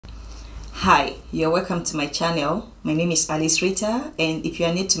Hi, you're welcome to my channel. My name is Alice Rita, and if you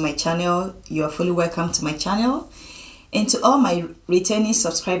are new to my channel, you are fully welcome to my channel. And to all my returning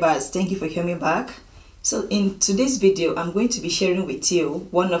subscribers, thank you for coming back. So in today's video, I'm going to be sharing with you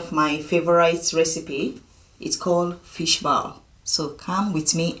one of my favorite recipe. It's called fish ball. So come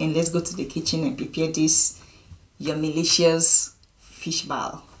with me and let's go to the kitchen and prepare this your delicious fish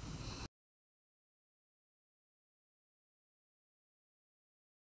ball.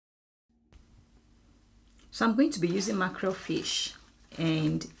 So I'm going to be using mackerel fish,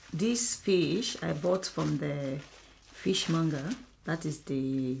 and this fish I bought from the fishmonger. That is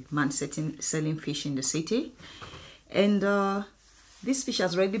the man selling fish in the city. And this fish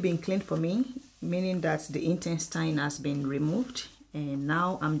has already been cleaned for me, meaning that the intestine has been removed. And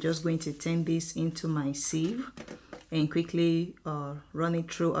now I'm just going to turn this into my sieve and quickly run it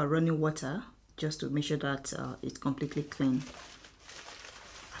through running water just to make sure that it's completely clean.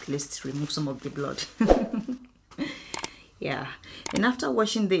 At least remove some of the blood. Yeah, and after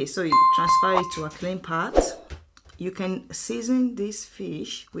washing this, so you transfer it to a clean pot. You can season this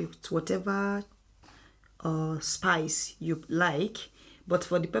fish with whatever spice you like, but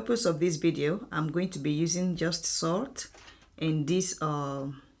for the purpose of this video, I'm going to be using just salt and this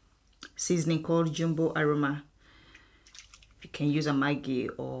seasoning called jumbo aroma. You can use a Maggi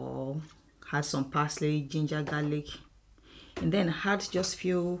or add some parsley, ginger, garlic, and then add just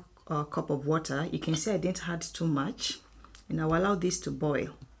few cup of water. You can see I didn't add too much, and I will allow this to boil.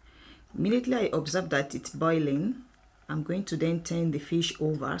 Immediately I observe that it's boiling, I'm going to then turn the fish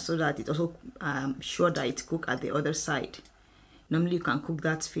over so that it also sure that it cooks at the other side. Normally you can cook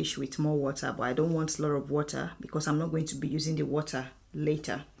that fish with more water, but I don't want a lot of water because I'm not going to be using the water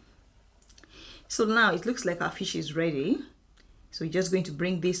later. So now it looks like our fish is ready. So we're just going to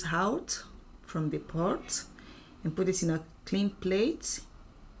bring this out from the pot and put it in a clean plate,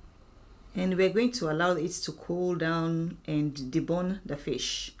 and we're going to allow it to cool down and debone the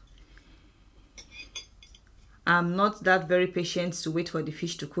fish. I'm not that very patient to wait for the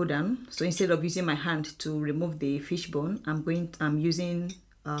fish to cool down, so instead of using my hand to remove the fish bone, I'm using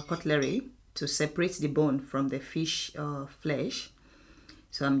cutlery to separate the bone from the fish flesh.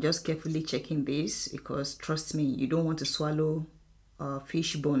 So I'm just carefully checking this because trust me, you don't want to swallow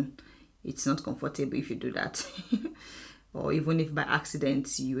fish bone. It's not comfortable if you do that. Or even if by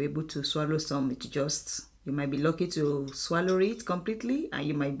accident you're able to swallow some, you might be lucky to swallow it completely, and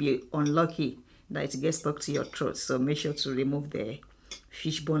you might be unlucky that it gets stuck to your throat. So make sure to remove the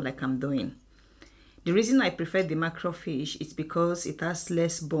fish bone like I'm doing. The reason I prefer the mackerel fish is because it has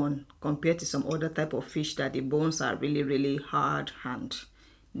less bone compared to some other type of fish that the bones are really hard and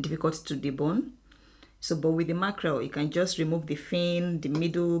difficult to debone. So but with the mackerel, you can just remove the fin, the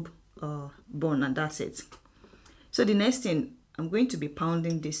middle bone, and that's it. So the next thing, I'm going to be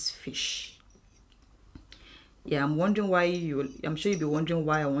pounding this fish. Yeah, I'm sure you'll be wondering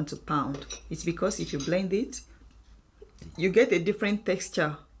why I want to pound. It's because if you blend it, you get a different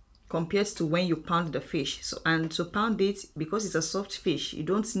texture compared to when you pound the fish. So, and to pound it, because it's a soft fish, you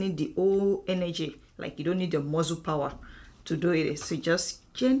don't need the whole energy, like you don't need the muscle power to do it. So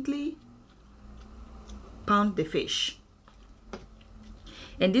just gently pound the fish.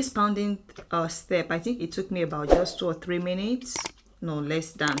 And this pounding step, I think it took me about just 2 or 3 minutes, no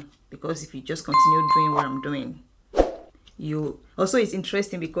less than, because if you just continue doing what I'm doing, it's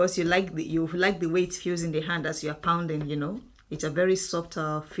interesting because you like the way it feels in the hand as you're pounding. You know, it's a very soft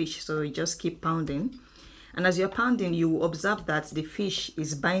fish, so you just keep pounding, and as you're pounding, you observe that the fish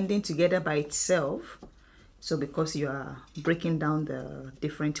is binding together by itself. So because you are breaking down the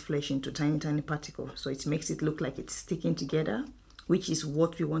different flesh into tiny particles, so it makes it look like it's sticking together, which is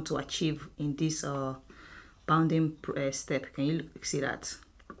what we want to achieve in this pounding step. Can you see that?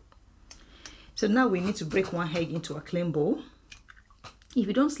 So now we need to break 1 egg into a clean bowl. If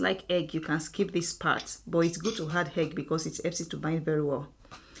you don't like egg, you can skip this part, but it's good to add egg because it helps it to bind very well.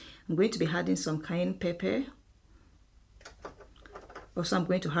 I'm going to be adding some cayenne pepper. Also, I'm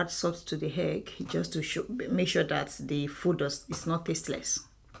going to add salt to the egg just to make sure that the food is not tasteless.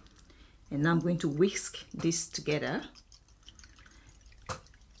 And now I'm going to whisk this together.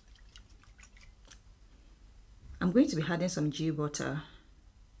 I'm going to be adding some ghee butter.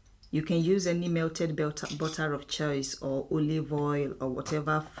 You can use any melted butter of choice, or olive oil, or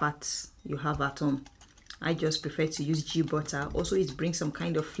whatever fat you have at home. I just prefer to use ghee butter. Also, it brings some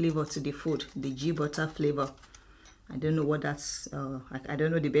kind of flavor to the food, the ghee butter flavor. I don't know what that's, I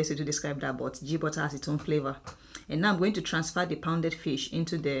don't know the best way to describe that, but ghee butter has its own flavor. And now I'm going to transfer the pounded fish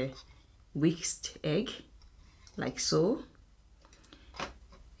into the whisked egg, like so.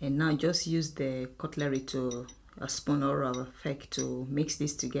 And now just use the cutlery to a spoon or a fork to mix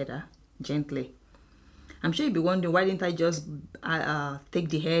this together. gently. I'm sure you'll be wondering, why didn't I just take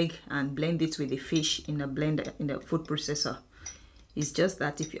the egg and blend it with the fish in a blender, in the food processor? It's just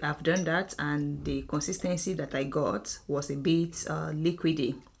that if you have done that and the consistency that I got was a bit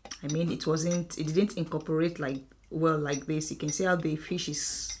liquidy, I mean, it didn't incorporate like well like this. You can see how the fish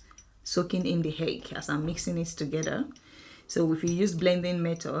is soaking in the egg as I'm mixing it together. So if you use blending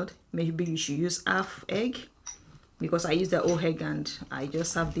method, maybe you should use half egg, because I use the whole egg and I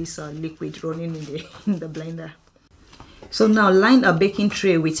just have this liquid running in the blender. So now line a baking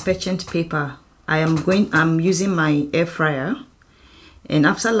tray with parchment paper. I'm using my air fryer, and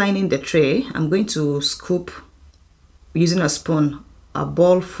after lining the tray, I'm going to scoop using a spoon a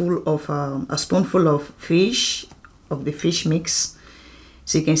spoonful of the fish mix.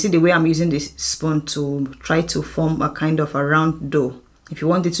 So you can see the way I'm using this spoon to try to form a kind of a round dough. If you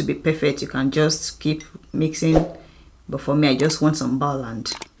want it to be perfect, you can just keep mixing. But for me, I just want some ball, and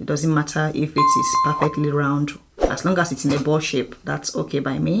it doesn't matter if it is perfectly round. As long as it's in a ball shape, that's okay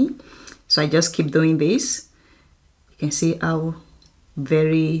by me. So I just keep doing this. You can see how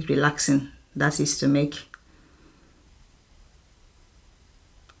very relaxing that is to make.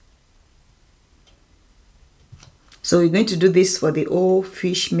 So we're going to do this for the whole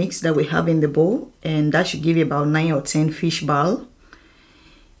fish mix that we have in the bowl, and that should give you about 9 or 10 fish balls.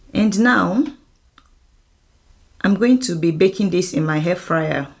 And now I'm going to be baking this in my air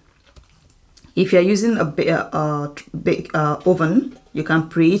fryer. If you're using a oven, you can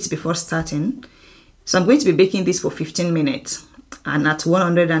preheat before starting. So I'm going to be baking this for 15 minutes and at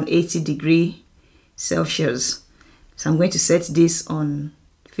 180°C. So I'm going to set this on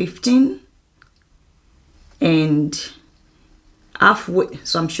 15, and halfway,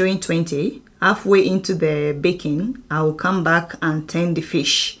 so I'm showing 20. Halfway into the baking, I will come back and turn the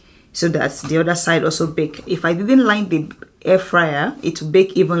fish so that the other side also bake. If I didn't line the air fryer, it will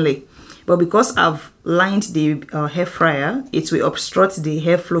bake evenly. But because I've lined the air fryer, it will obstruct the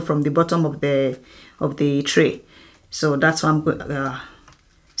airflow from the bottom of the tray. So that's why I'm going.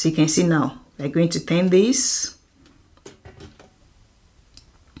 So you can see now, we're going to turn this.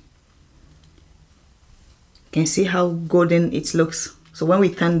 You can see how golden it looks. So when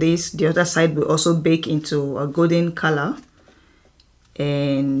we turn this, the other side will also bake into a golden color.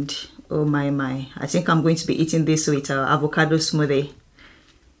 And oh my, I think I'm going to be eating this with avocado smoothie.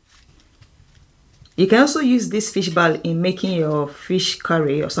 You can also use this fish ball in making your fish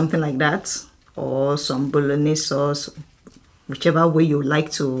curry or something like that, or some bolognese sauce. Whichever way you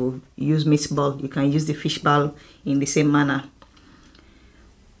like to use meatball, you can use the fish ball in the same manner.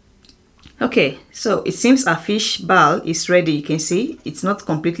 Okay, so it seems our fish ball is ready. You can see it's not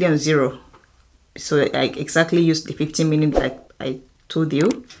completely on 0. So I exactly used the 15 minutes like I told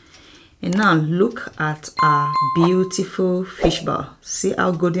you. And now look at our beautiful fish ball. See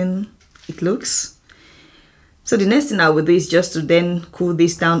how golden it looks? So the next thing I will do is just to then cool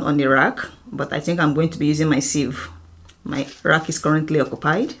this down on the rack. But I think I'm going to be using my sieve. My rack is currently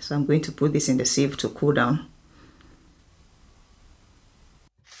occupied, so I'm going to put this in the sieve to cool down.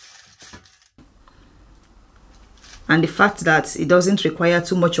 And the fact that it doesn't require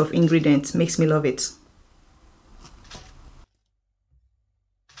too much of ingredients makes me love it.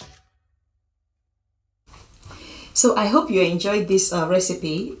 So I hope you enjoyed this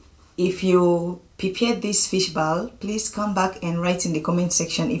recipe. If you prepared this fish ball, please come back and write in the comment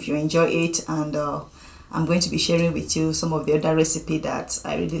section if you enjoy it, and I'm going to be sharing with you some of the other recipes that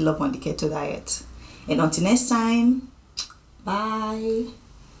I really love on the keto diet. And until next time, bye.